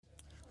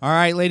All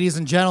right, ladies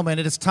and gentlemen,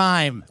 it is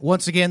time.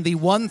 Once again, the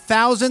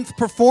 1,000th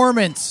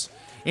performance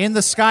in the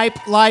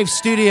Skype Live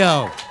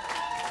Studio.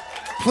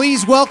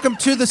 Please welcome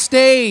to the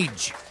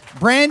stage,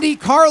 Brandi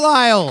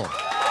Carlile.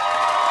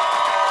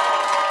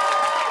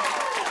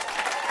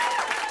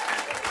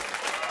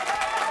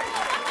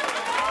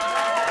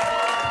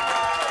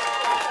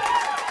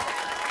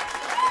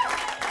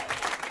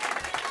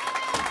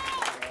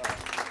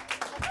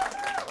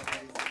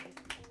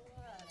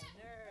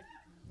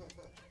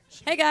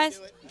 Hey,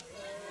 guys.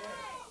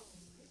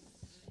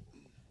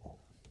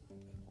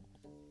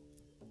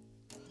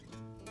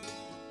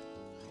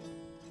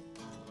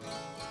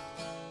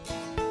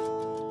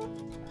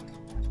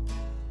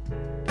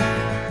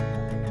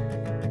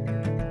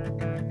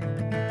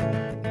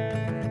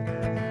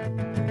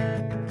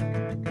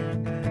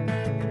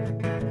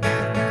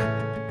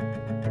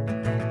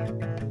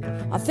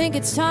 I think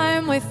it's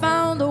time we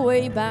found a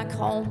way back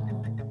home.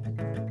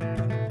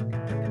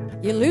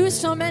 You lose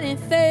so many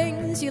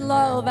things you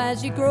love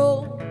as you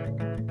grow.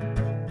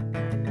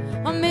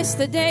 I miss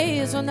the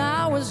days when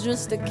I was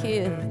just a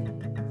kid.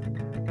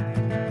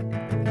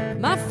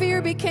 My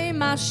fear became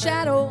my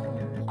shadow,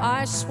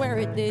 I swear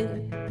it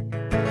did.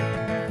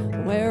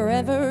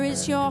 Wherever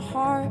is your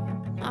heart,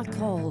 I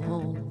call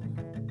home.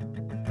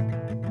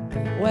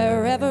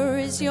 Wherever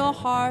is your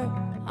heart,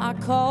 I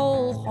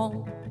call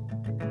home.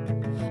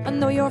 I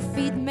know your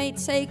feet may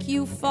take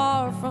you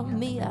far from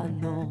me, I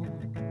know.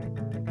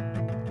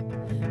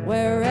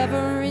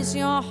 Wherever is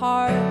your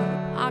heart,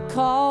 I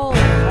call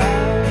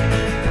home.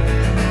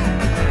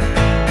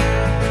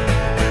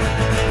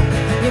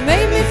 You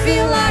made me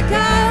feel like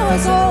I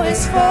was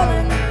always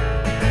falling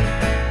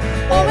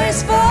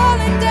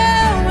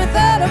down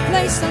without a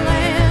place to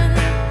land.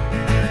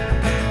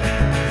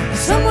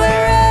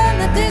 Somewhere in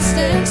the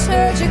distance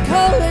heard you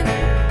calling.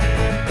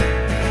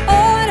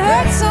 Oh, it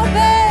hurt so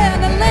bad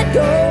to let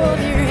go of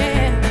your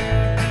hand.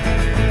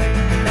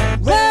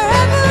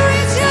 Wherever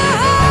is your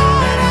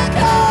heart, I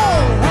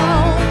call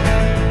home.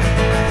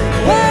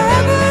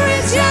 Wherever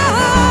is your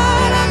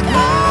heart, I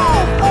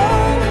call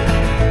home.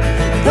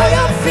 Though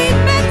your feet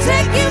may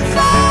take you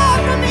far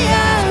from me, I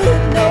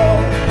know.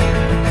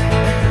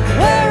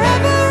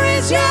 Wherever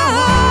is your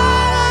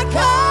heart, I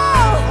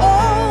call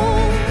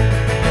home.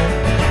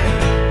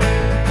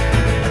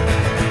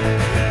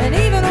 And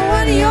even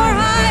when you're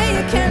high,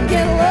 you can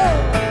get low.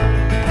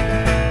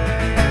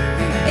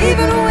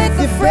 Even with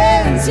the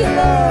friends you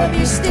love,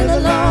 you're still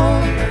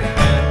alone.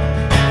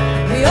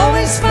 We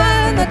always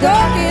find the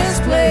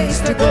darkest place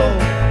to go.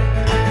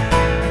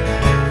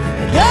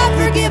 And God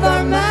forgive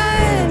our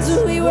minds,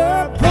 we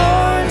were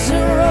born to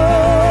roam.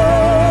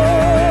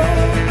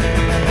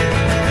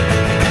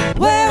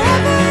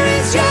 Wherever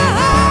is your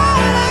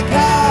heart, I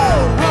call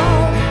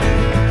home.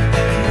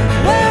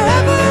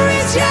 Wherever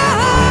is your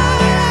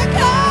heart, I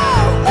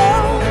call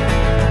home.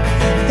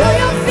 Though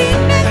your feet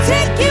may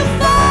take you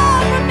far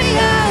from me,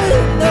 I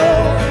know.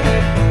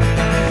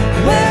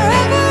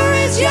 Wherever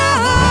is your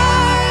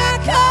heart, I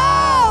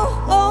call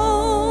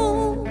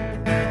home.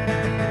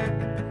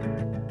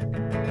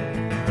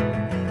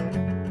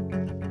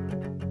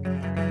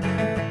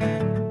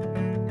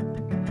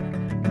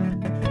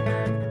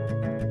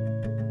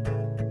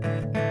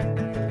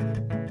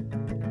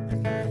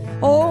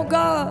 Oh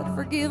God,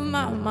 forgive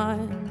my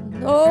mind.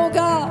 Oh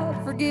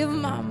God, forgive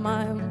my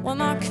mind when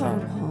I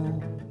come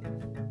home.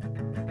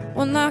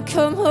 When I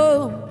come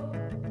home.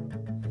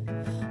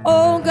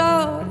 Oh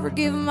God,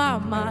 forgive my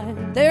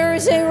mind. There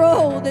is a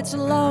road that's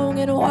long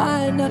and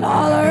wide and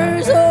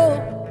hollers, oh,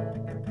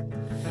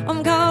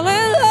 I'm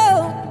calling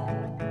home.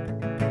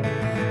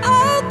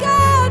 Oh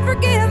God,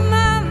 forgive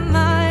my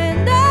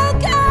mind. Oh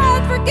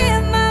God,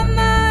 forgive my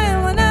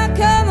mind when I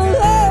come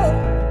home.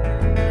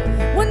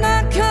 When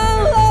I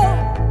come home.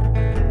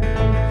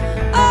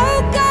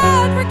 Oh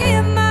God,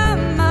 forgive my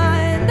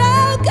mind.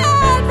 Oh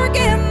God,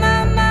 forgive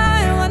my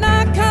mind when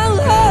I come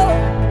home.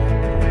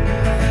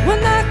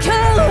 When I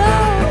come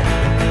home.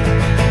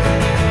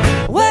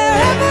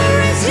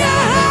 Wherever is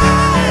your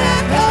heart, I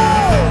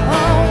call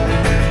home.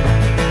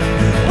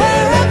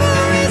 Wherever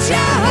is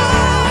your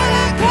heart,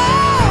 I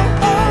call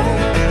home.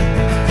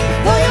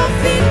 Though your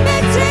feet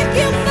may take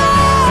you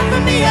far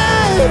from me, I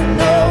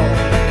know.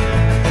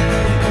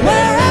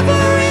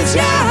 Wherever is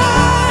your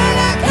heart,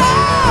 I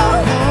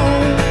call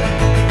home.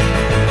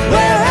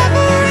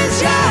 Wherever is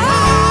your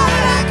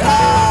heart, I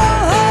call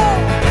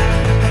home.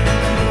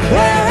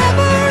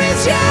 Wherever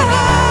is your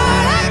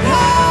heart, I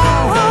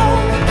call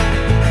home.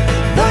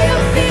 Though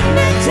your feet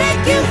may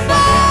take you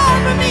far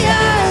from me, I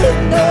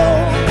know.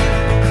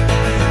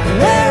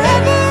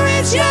 Wherever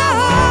is your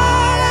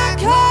heart, I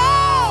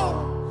call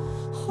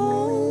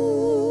home.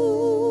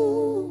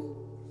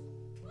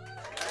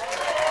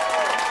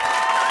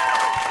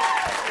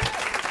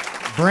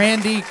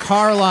 Brandi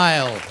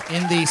Carlile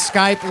in the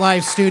Skype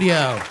Live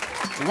Studio.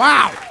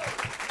 Wow.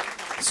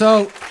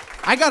 So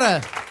I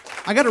gotta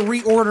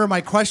reorder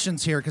my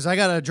questions here because I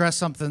gotta address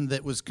something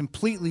that was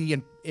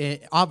completely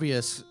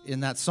obvious in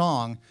that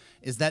song.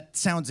 Is that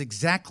sounds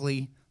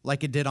exactly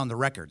like it did on the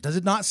record? Does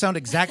it not sound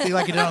exactly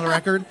like it did on the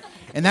record?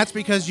 And that's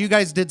because you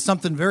guys did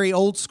something very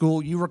old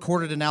school. You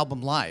recorded an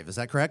album live. Is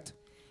that correct?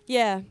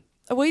 Yeah.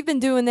 We've been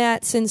doing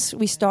that since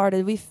we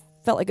started. We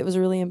felt like it was a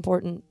really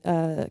important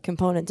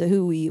component to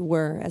who we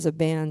were as a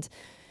band.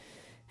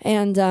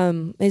 And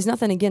there's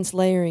nothing against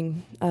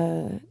layering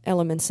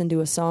elements into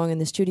a song in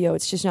the studio.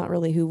 It's just not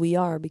really who we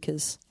are,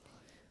 because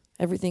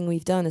everything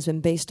we've done has been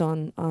based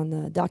on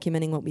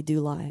documenting what we do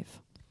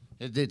live.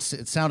 It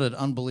sounded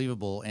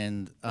unbelievable.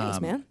 And Thanks,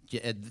 man.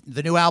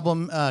 The new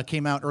album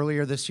came out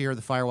earlier this year,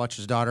 The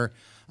Firewatcher's Daughter.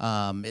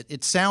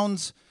 It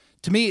sounds...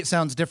 To me, it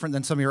sounds different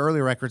than some of your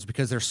earlier records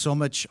because there's so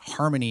much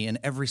harmony in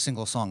every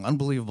single song.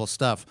 Unbelievable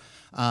stuff.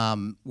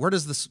 Where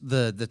does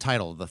the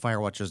title, The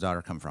Firewatcher's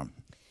Daughter, come from?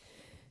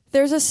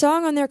 There's a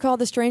song on there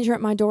called The Stranger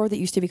at My Door that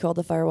used to be called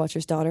The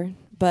Firewatcher's Daughter,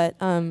 but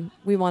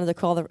we wanted to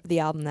call the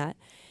album that.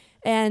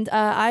 And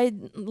I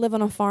live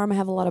on a farm. I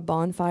have a lot of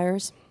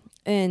bonfires,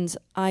 and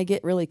I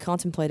get really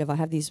contemplative. I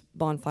have these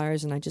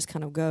bonfires, and I just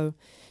kind of go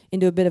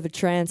into a bit of a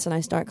trance, and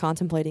I start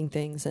contemplating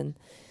things. And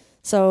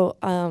so...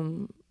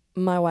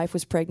 my wife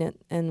was pregnant,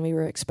 and we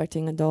were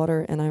expecting a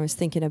daughter, and I was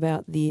thinking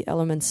about the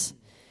elements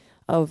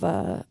of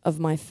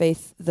my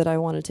faith that I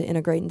wanted to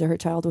integrate into her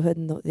childhood,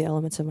 and the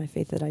elements of my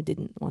faith that I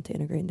didn't want to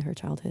integrate into her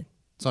childhood.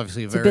 It's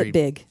obviously a bit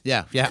big.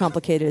 Yeah.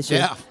 Complicated issue.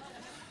 Yeah.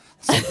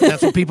 So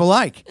that's what people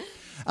like.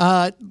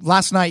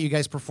 Last night, you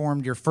guys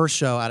performed your first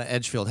show out of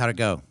Edgefield. How'd it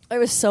go? It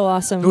was so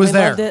awesome. Who was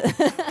there? Loved it.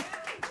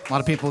 A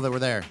lot of people that were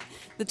there.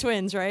 The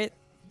twins, right?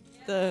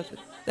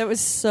 That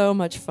was so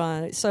much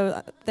fun.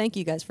 So thank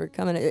you guys for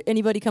coming.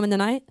 Anybody coming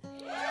tonight?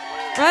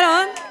 Right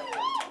on.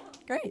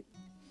 Great.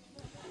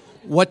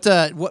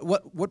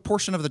 What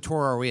portion of the tour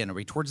are we in? Are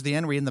we towards the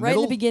end? Are we in the middle?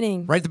 Right at the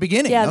beginning. Right at the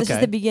beginning. Yeah, okay. This is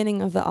the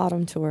beginning of the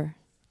autumn tour.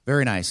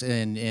 Very nice.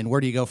 And where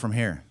do you go from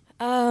here?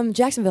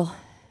 Jacksonville.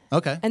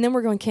 Okay. And then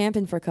we're going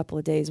camping for a couple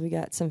of days. We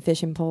got some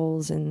fishing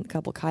poles and a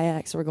couple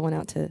kayaks. So we're going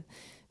out to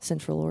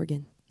Central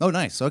Oregon. Oh,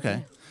 nice.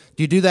 Okay. Yeah.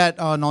 Do you do that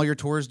on all your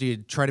tours? Do you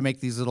try to make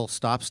these little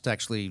stops to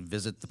actually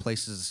visit the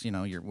places,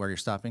 where you're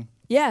stopping?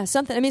 Yeah,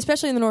 something. I mean,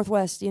 especially in the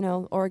Northwest,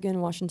 Oregon,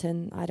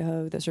 Washington,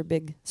 Idaho. Those are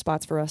big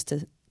spots for us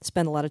to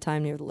spend a lot of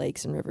time near the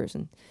lakes and rivers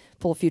and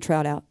pull a few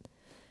trout out.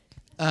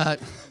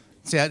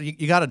 See,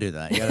 you got to do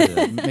that. You got to do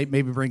that.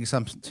 Maybe bring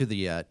some to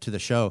the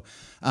show.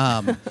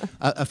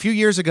 A few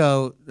years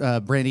ago,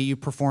 Brandi, you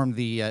performed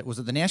was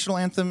it the national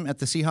anthem at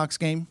the Seahawks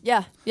game?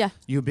 Yeah.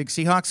 You a big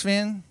Seahawks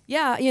fan?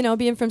 Yeah,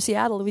 being from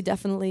Seattle, we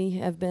definitely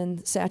have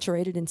been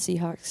saturated in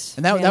Seahawks.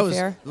 And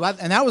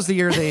that was the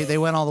year they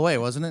went all the way,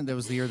 wasn't it? That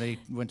was the year they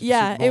went to the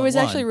Super Bowl. Yeah, it was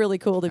actually really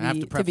cool to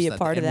be a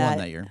part of that. Won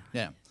that year.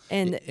 Yeah.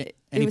 And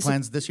any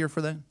plans this year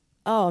for that?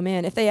 Oh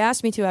man, if they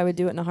asked me to, I would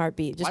do it in a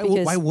heartbeat.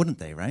 Why wouldn't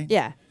they? Right?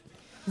 Yeah.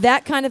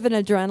 That kind of an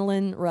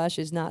adrenaline rush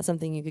is not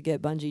something you could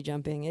get bungee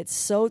jumping. It's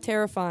so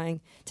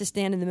terrifying to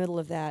stand in the middle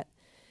of that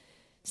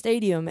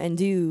stadium and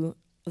do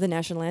the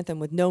national anthem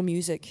with no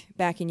music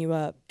backing you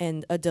up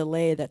and a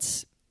delay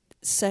that's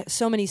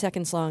so many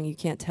seconds long you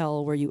can't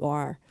tell where you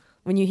are.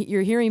 When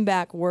you're hearing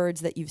back words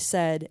that you've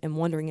said and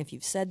wondering if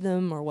you've said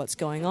them or what's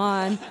going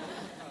on.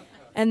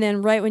 And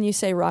then right when you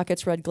say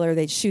rockets, red glare,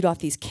 they shoot off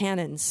these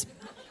cannons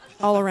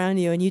all around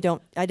you, and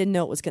I didn't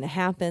know it was going to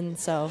happen,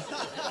 so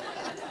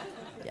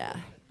yeah.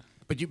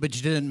 But you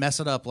didn't mess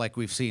it up like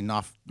we've seen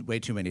off way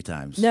too many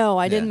times. No,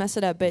 I didn't mess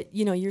it up. But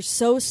you're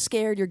so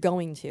scared you're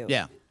going to.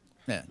 Yeah.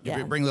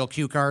 You bring little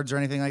cue cards or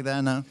anything like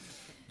that? No.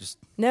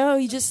 No,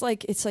 you just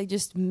it's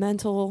just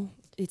mental.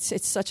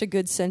 It's such a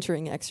good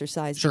centering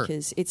exercise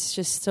because it's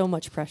just so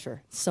much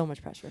pressure. So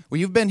much pressure. Well,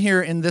 you've been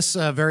here in this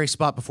very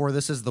spot before.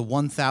 This is the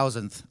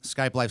 1000th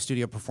Skype Live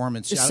Studio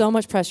performance. There's so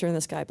much pressure in the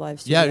Skype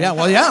Live Studio. Yeah.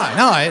 Well, yeah.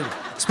 No,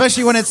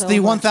 especially when it's the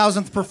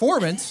 1000th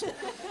performance.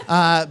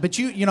 But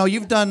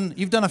you've done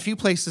a few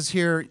places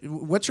here.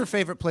 What's your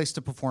favorite place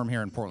to perform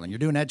here in Portland? You're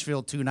doing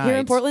Edgefield 2 nights. Here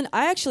in Portland,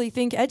 I actually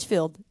think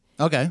Edgefield.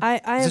 Okay.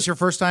 Is this your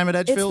first time at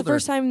Edgefield? It's the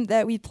first time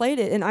that we played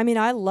it, and I mean,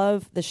 I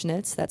love the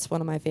Schnitz. That's one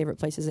of my favorite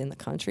places in the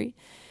country.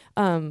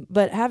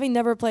 But having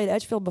never played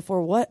Edgefield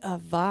before, what a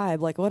vibe!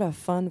 Like, what a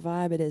fun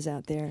vibe it is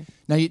out there.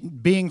 Now,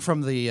 being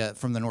from the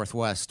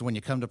Northwest, when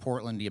you come to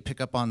Portland, do you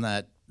pick up on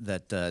that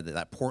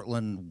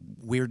Portland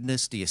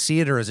weirdness? Do you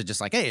see it, or is it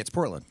just like, hey, it's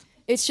Portland?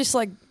 It's just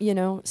like,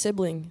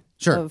 sibling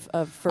of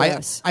for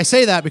us. I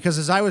say that because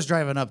as I was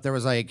driving up, there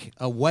was like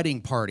a wedding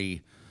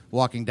party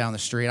walking down the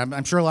street.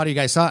 I'm sure a lot of you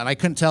guys saw it, and I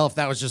couldn't tell if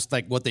that was just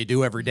like what they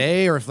do every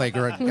day or if like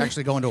you're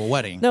actually going to a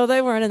wedding. No,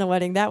 they weren't in the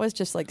wedding. That was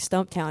just like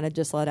Stumptown had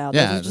just let out.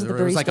 Yeah,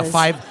 it was like a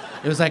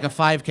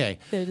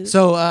 5K.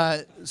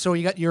 So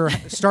you're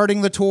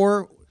starting the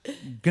tour,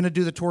 gonna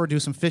do the tour, do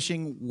some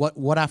fishing.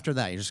 What after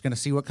that? You're just gonna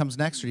see what comes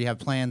next, or do you have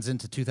plans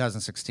into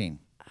 2016?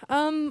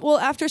 Well,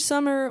 after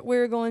summer,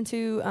 we're going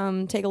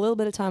to take a little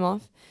bit of time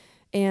off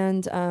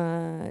and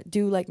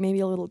do like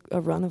maybe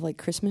a run of like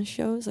Christmas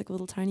shows, like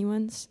little tiny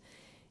ones,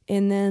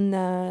 and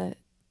then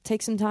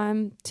take some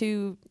time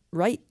to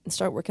write and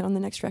start working on the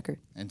next record.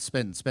 And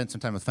spend some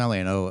time with family.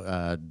 I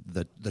know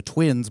the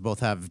twins both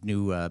have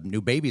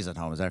new babies at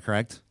home. Is that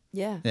correct?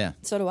 Yeah.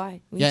 So do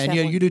I. And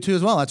you do too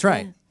as well. That's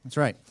right. Yeah. That's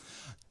right.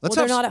 Let's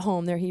they're not at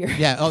home. They're here.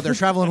 Yeah. Oh, they're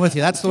traveling with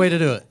you. That's the way to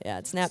do it. Yeah,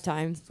 it's nap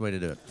time. That's the way to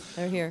do it.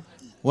 They're here.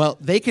 Well,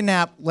 they can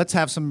nap. Let's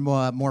have some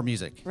more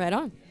music. Right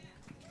on.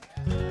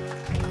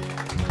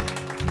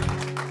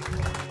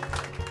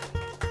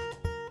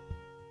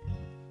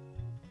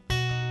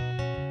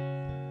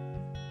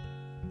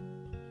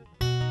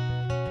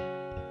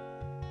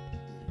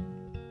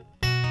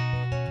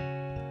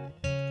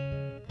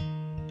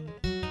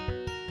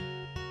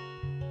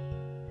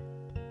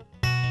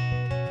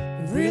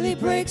 It really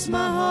breaks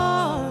my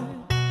heart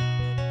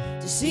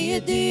to see a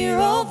dear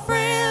old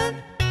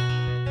friend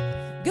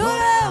go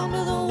down to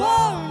the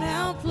worn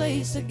out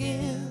place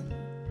again.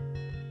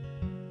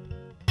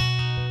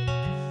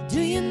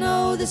 Do you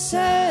know the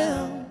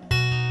sound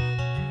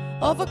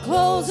of a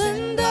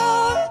closing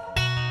door?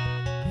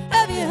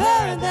 Have you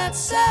heard that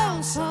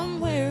sound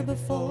somewhere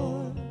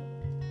before?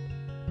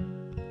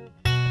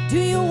 Do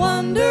you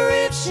wonder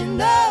if she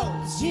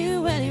knows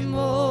you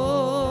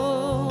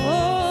anymore?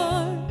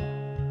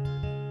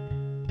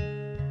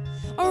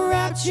 Or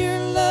wrapped your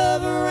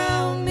love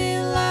around me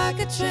like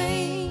a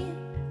chain,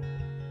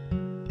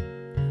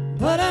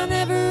 but I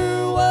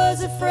never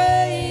was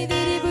afraid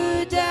that it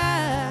would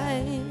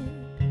die.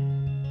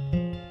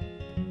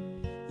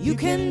 You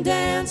can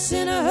dance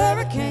in a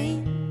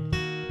hurricane,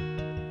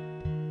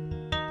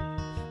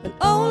 but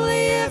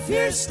only if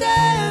you're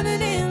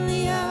standing in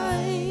the eye.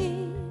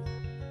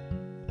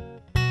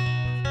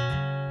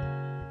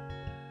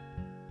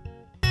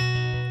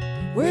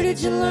 Where did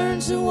you learn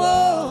to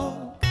walk?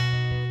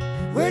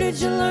 Where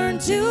did you learn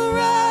to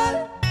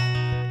run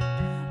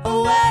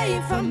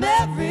away from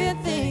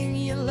everything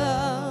you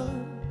love?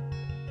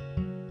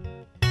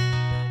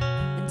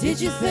 And did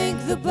you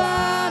think the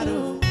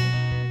bottle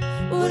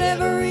would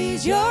ever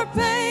ease your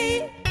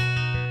pain?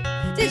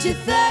 Did you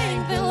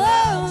think that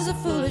love's a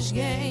foolish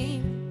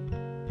game?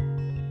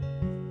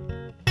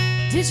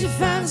 Did you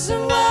find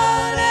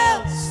someone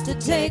else to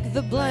take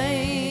the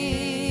blame?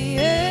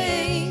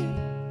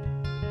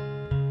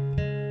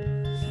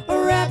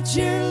 Or wrapped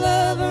your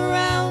love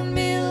around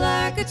me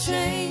like a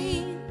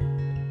chain,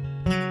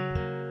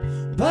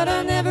 but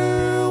I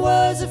never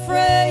was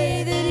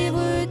afraid that it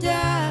would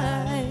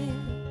die.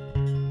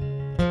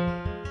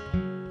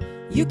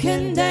 You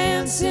can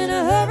dance in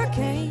a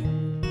hurricane,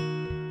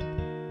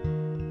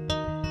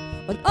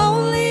 but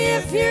only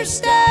if you're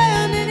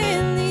standing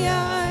in the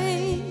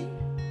eye.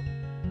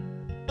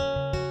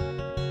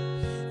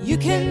 You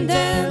can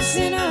dance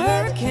in a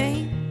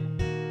hurricane,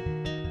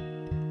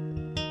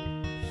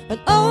 but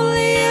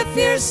only if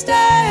you're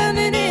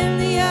standing in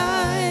the eye.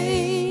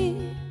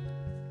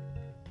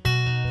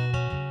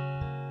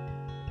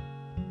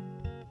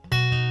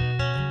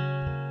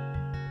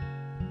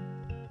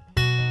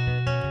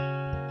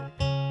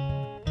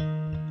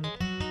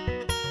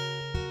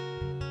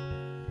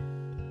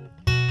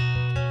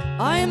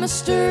 I am a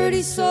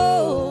sturdy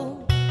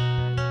soul,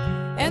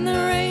 and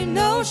there ain't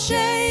no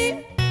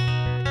shame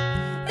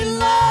in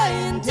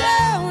lying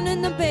down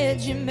in the bed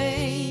you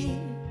made.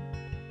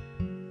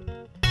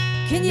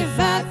 Can you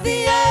fight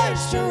the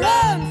urge to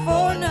run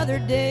for another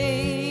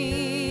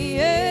day?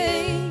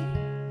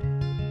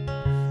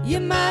 You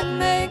might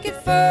make it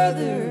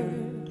further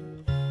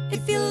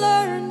if you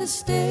learn to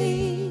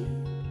stay.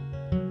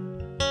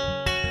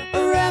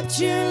 Wrapped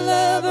your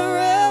love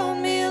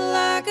around me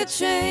like a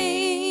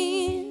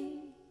chain,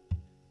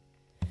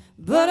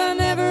 but I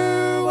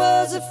never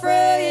was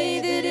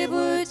afraid that it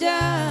would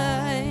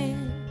die.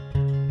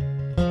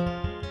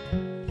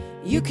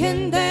 You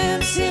can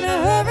dance in a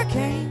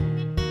hurricane,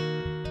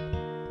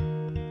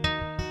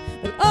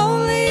 but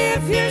only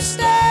if you're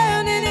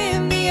standing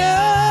in the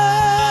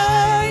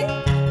eye.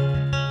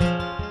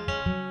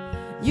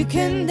 You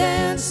can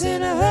dance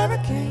in a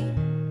hurricane,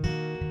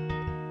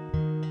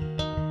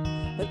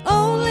 but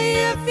only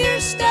if you're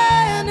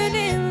standing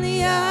in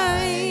the eye.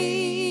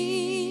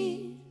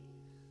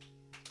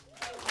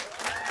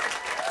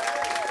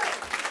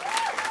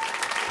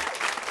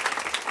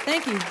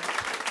 Thank you.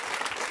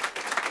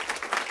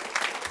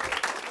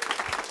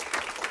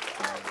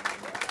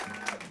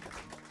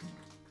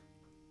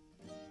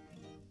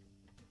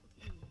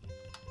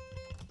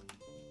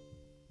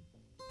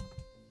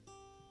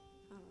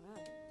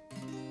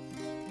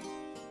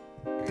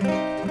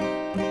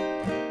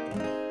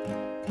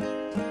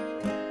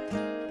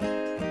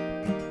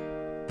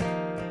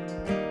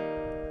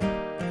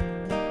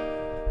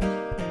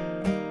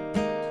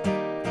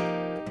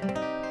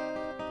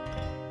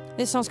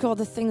 This song's called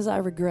The Things I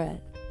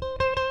Regret.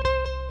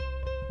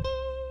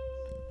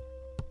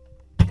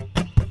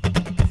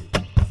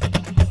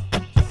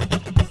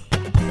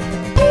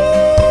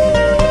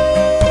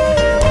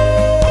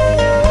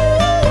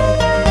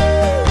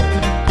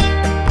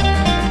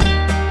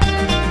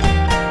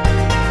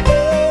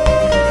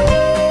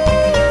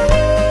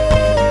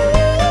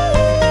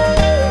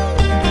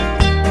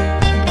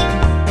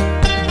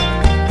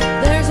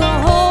 There's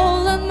a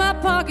hole in my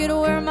pocket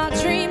where my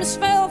dreams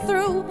fell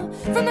through,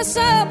 from the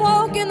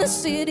sidewalk in the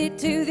city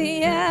to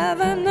the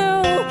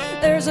avenue.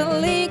 There's a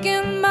leak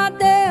in my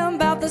dam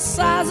about the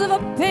size of a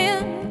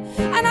pin,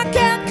 and I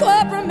can't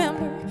quite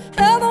remember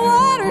how the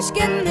water's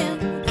getting in.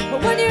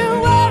 But when you're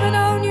wearing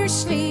on your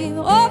sleeve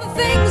all the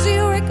things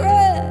you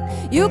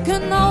regret, you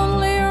can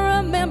only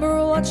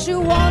remember what you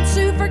want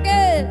to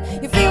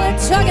forget. You feel it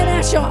tugging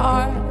at your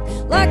heart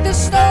like the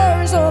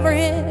stars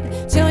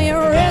overhead, till you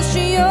rest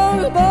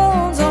your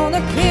bones on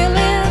the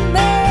killing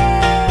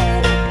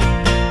bed.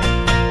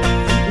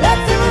 Let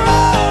them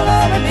roll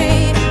over me,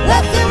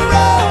 let them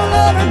roll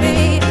over me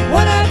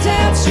when I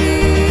dance you.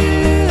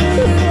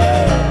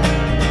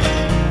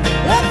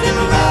 Let them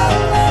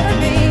roll over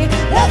me,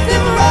 let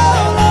them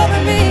roll over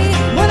me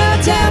when I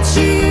dance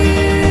you.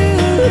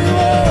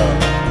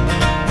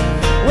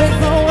 With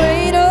the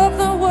weight of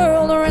the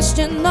world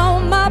resting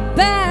on my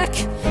back,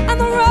 and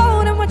the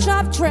road in which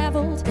I've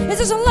traveled is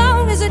as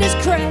long as it is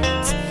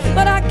cracked,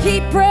 but I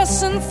keep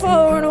pressing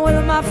forward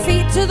with my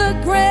feet to the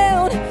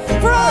ground.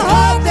 For a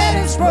heart that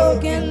is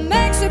broken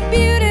makes a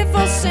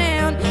beautiful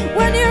sound.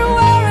 When you're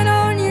wearing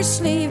on your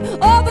sleeve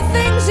all the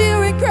things you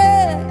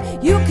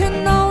regret, you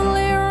can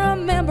only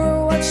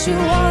remember what you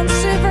want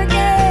to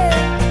forget.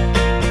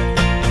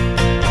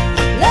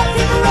 Let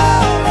them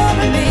roll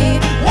over me,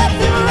 let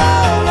them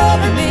roll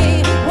over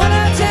me when I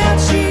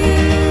dance you.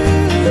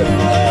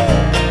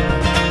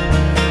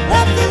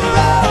 Let them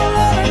roll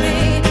over me,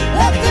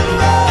 let them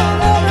roll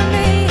over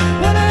me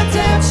when I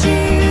dance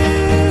you.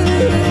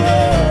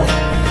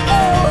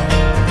 Oh,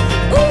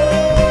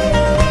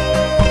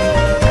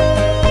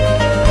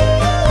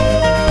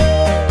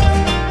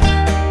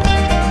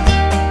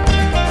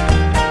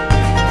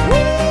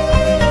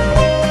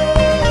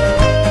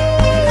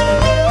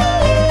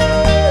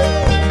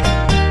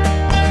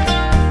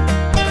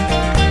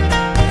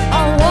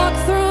 I walk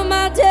through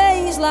my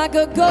days like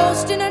a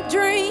ghost in a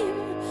dream,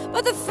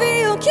 but the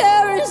field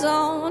carries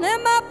on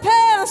and my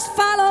past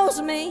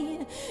follows me.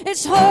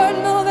 It's hard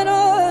moving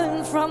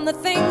on from the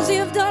things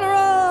you've done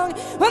wrong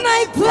when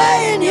they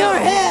play in your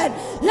head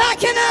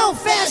like an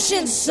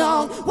old-fashioned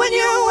song. When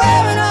you're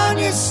wearing on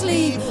your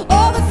sleeve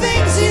all the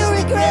things you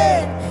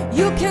regret,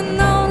 you can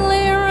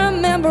only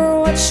remember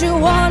what you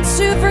want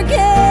to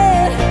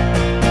forget.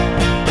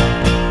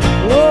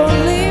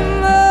 Lonely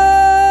miles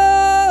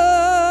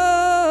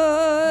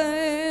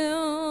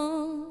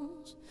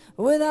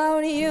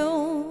without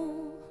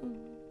you,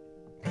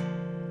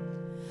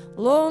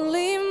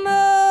 lonely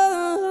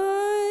miles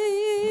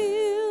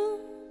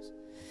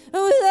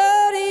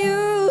without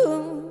you.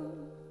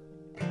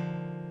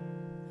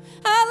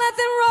 I let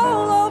them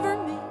roll over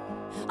me,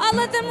 I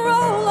let them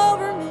roll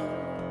over me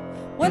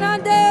when I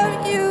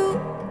doubt you.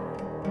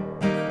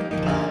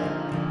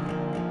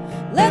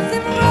 Let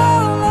them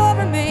roll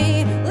over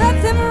me,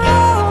 let them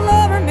roll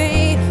over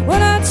me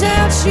when I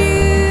doubt you.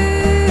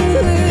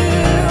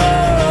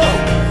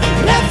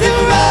 Let them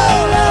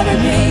roll over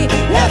me,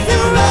 let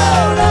them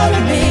roll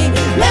over me,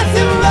 let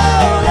them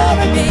roll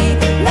over me,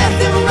 let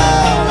them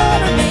roll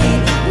over me.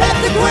 Let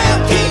the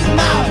ground keep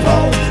my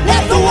pole,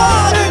 let the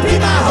water be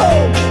my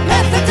home,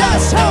 let the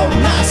dust hold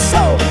my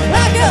soul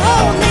like a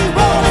holy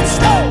rolling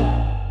stone.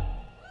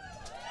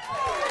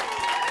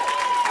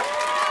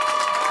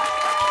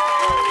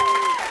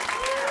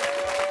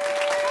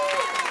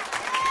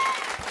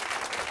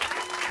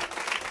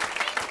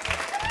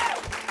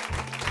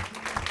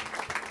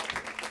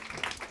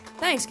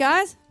 Thanks,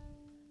 guys.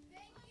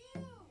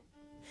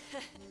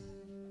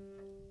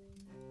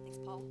 Thanks,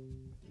 Paul.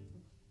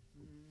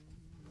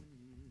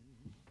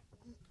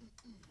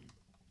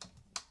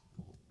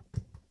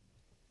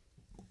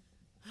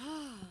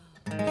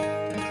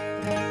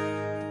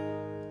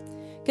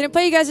 Gonna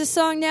play you guys a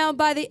song now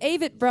by the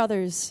Avett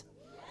Brothers.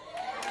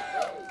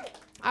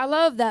 I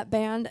love that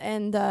band,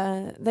 and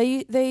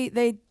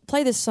they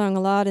play this song a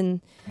lot,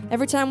 and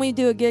every time we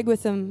do a gig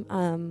with them,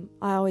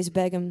 I always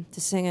beg them to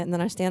sing it, and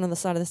then I stand on the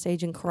side of the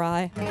stage and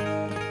cry.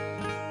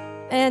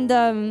 And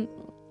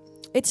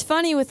it's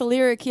funny with the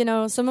lyric, you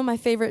know, some of my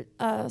favorite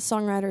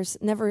songwriters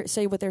never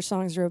say what their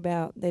songs are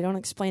about. They don't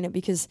explain it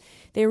because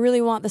they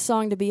really want the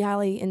song to be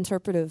highly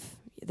interpretive.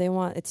 They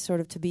want it sort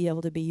of to be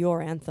able to be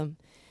your anthem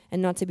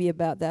and not to be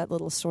about that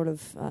little sort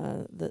of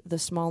the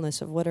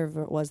smallness of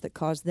whatever it was that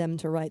caused them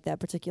to write that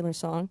particular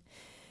song.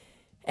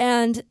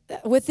 And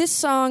with this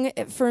song,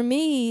 for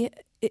me,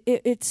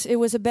 it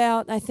was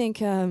about, I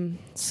think,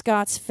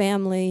 Scott's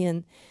family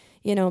and,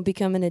 you know,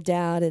 becoming a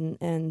dad, and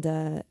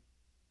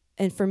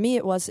for me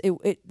it was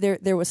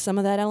there was some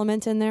of that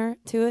element in there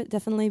to it,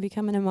 definitely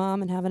becoming a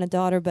mom and having a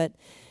daughter. But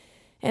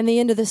in the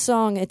end of the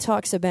song, it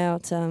talks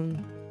about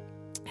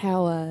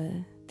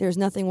how there's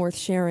nothing worth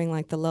sharing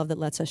like the love that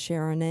lets us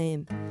share our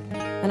name.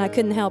 And I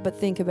couldn't help but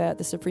think about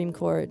the Supreme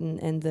Court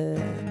and the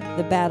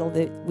battle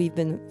that we've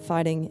been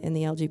fighting in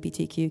the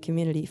LGBTQ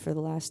community for the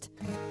last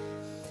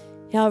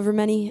however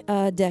many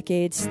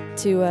decades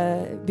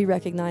to be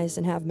recognized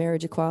and have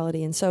marriage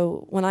equality. And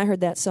so when I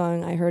heard that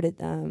song, I heard it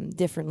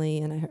differently,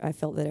 and I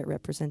felt that it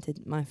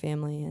represented my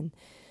family. And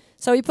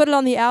so we put it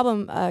on the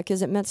album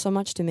because it meant so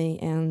much to me,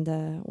 and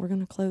we're going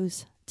to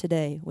close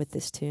today with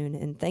this tune.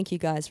 And thank you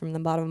guys from the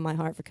bottom of my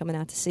heart for coming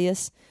out to see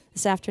us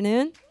this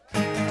afternoon.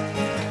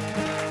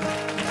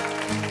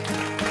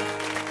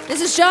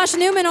 This is Josh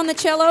Newman on the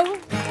cello.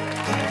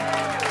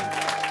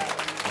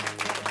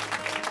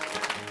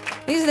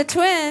 These are the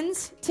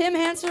twins, Tim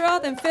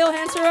Hanseroth and Phil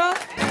Hanseroth.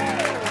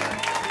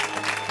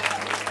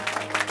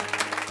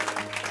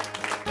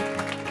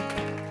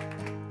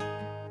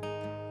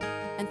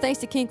 And thanks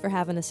to KINK for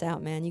having us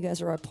out, man. You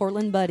guys are our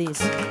Portland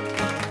buddies.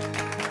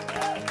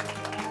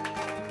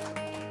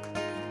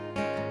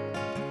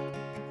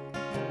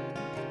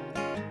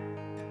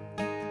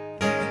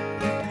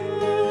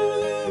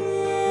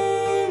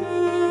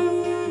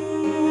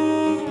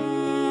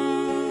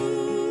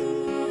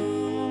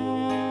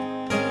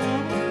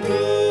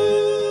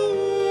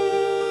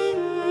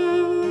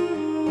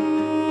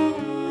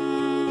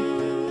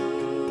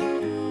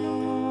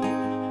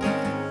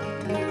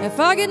 If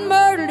I get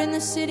murdered in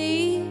the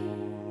city,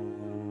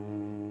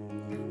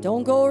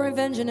 don't go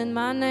revenging in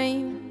my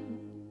name.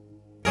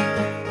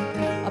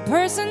 A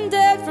person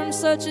dead from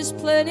such is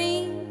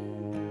plenty.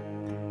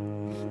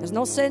 There's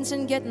no sense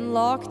in getting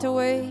locked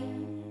away.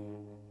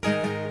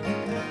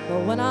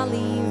 But when I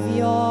leave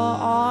your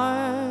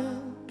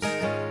arms,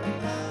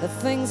 the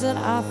things that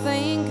I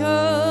think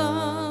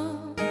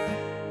of,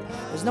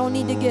 there's no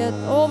need to get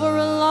over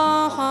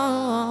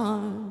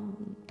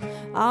alarmed.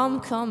 I'm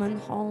coming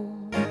home.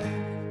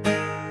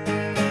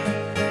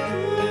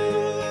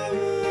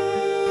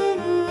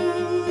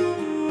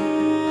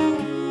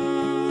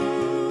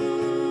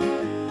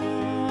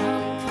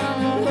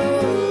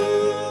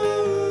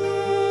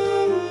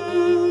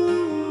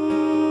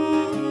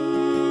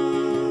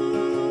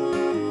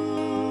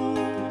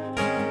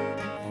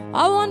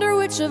 I wonder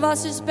which of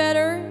us is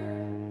better,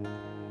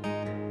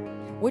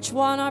 which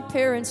one our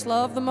parents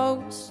love the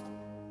most.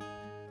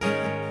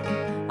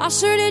 I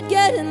sure did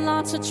get in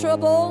lots of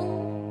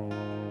trouble,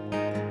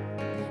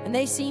 and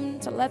they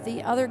seemed to let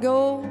the other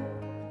go.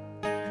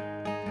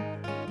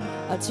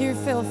 A tear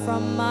fell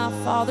from my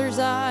father's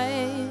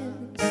eyes.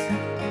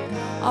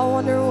 I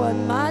wonder what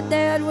my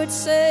dad would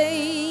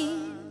say.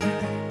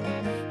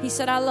 He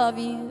said, I love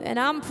you, and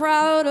I'm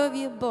proud of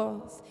you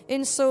both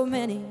in so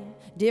many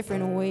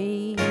different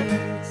ways.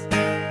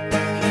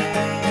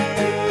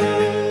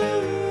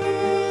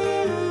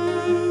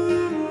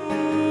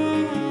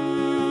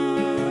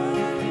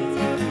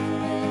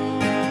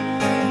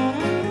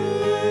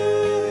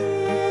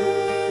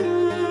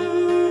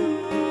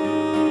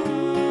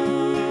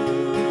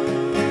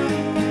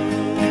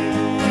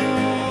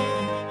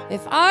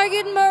 If I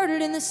get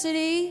murdered in the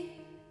city,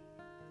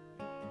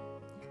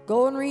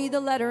 go and read the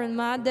letter in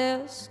my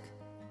desk.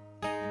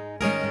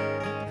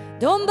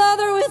 Don't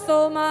bother with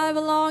all my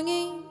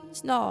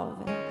belongings, no.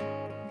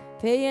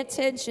 Pay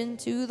attention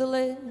to the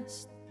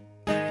list.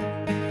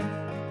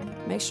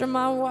 Make sure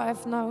my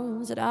wife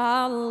knows that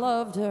I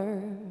loved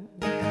her.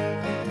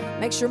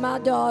 Make sure my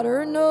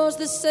daughter knows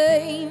the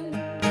same.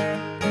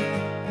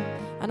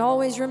 And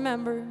always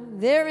remember,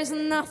 there is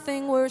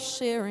nothing worth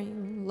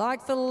sharing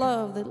like the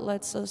love that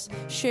lets us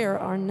share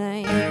our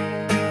name.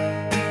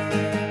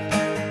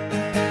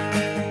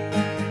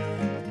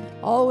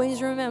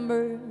 Always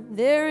remember,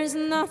 there is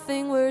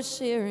nothing worth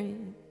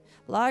sharing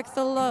like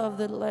the love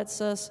that lets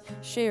us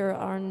share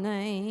our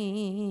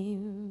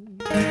name.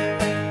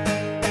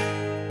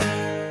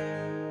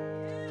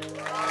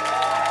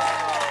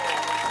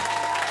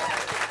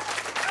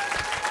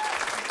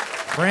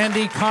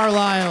 Brandi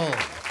Carlile,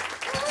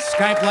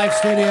 Skype Live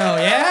Studio.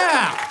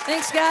 Yeah!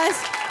 Thanks,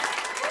 guys.